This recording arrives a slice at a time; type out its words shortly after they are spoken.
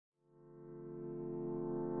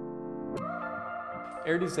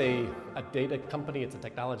Arity's a data company, it's a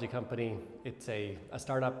technology company, it's a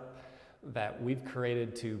startup that we've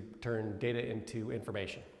created to turn data into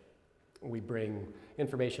information. We bring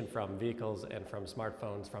information from vehicles and from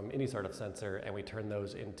smartphones, from any sort of sensor, and we turn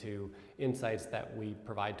those into insights that we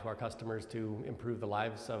provide to our customers to improve the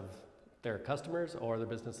lives of their customers or the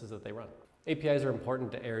businesses that they run. APIs are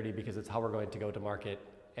important to Arity because it's how we're going to go to market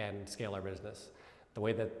and scale our business. The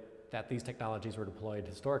way that these technologies were deployed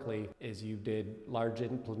historically is you did large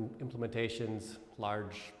implementations,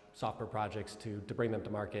 large software projects to bring them to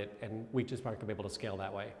market, and we just aren't going to be able to scale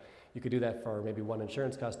that way. You could do that for maybe one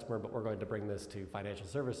insurance customer, but we're going to bring this to financial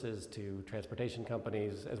services, to transportation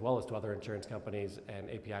companies, as well as to other insurance companies, and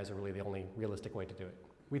APIs are really the only realistic way to do it.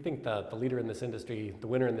 We think the leader in this industry, the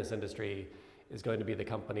winner in this industry, is going to be the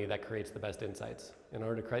company that creates the best insights. In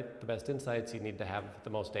order to create the best insights, you need to have the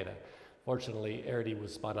most data. Fortunately, Arity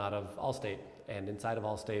was spun out of Allstate, and inside of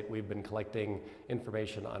Allstate, we've been collecting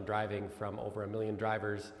information on driving from over 1 million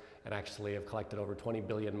drivers, and actually have collected over 20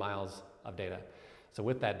 billion miles of data. So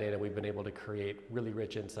with that data, we've been able to create really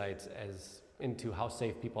rich insights as into how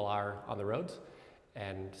safe people are on the roads,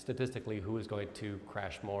 and statistically who is going to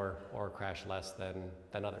crash more or crash less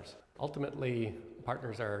than others. Ultimately,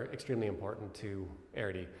 partners are extremely important to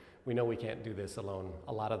Arity. We know we can't do this alone.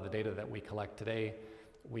 A lot of the data that we collect today,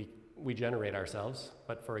 we generate ourselves,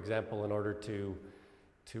 but for example, in order to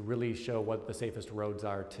really show what the safest roads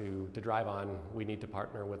are to drive on, we need to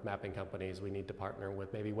partner with mapping companies, we need to partner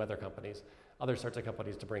with maybe weather companies, other sorts of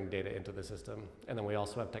companies to bring data into the system. And then we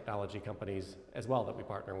also have technology companies as well that we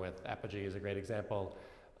partner with. Apigee is a great example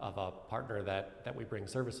of a partner that we bring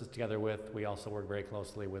services together with. We also work very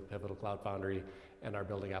closely with Pivotal Cloud Foundry and are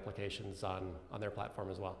building applications on their platform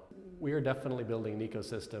as well. We are definitely building an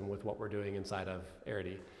ecosystem with what we're doing inside of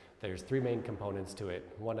Arity. There's 3 main components to it.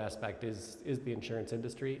 One aspect is the insurance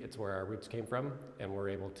industry. It's where our roots came from, and we're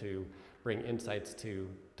able to bring insights to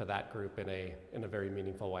that group in a very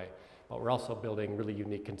meaningful way. But we're also building really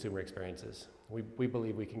unique consumer experiences. We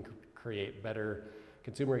believe we can create better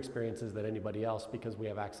consumer experiences than anybody else because we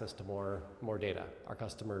have access to more data. Our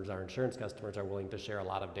customers, our insurance customers, are willing to share a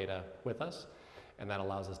lot of data with us, and that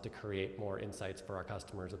allows us to create more insights for our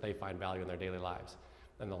customers that they find value in their daily lives.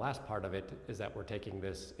 And the last part of it is that we're taking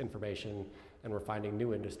this information and we're finding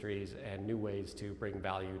new industries and new ways to bring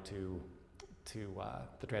value to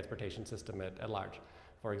the transportation system at large.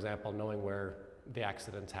 For example, knowing where the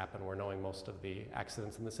accidents happen, we're knowing most of the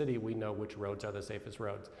accidents in the city, we know which roads are the safest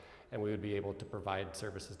roads, and we would be able to provide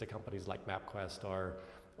services to companies like MapQuest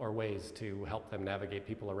or ways to help them navigate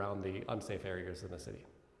people around the unsafe areas in the city.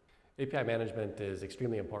 API management is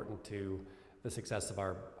extremely important to the success of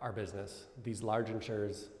our business. These large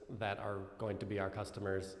insurers that are going to be our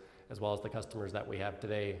customers, as well as the customers that we have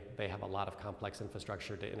today, they have a lot of complex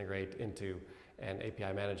infrastructure to integrate into, and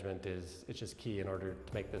API management is just key in order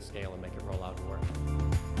to make this scale and make it roll out and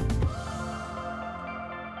work.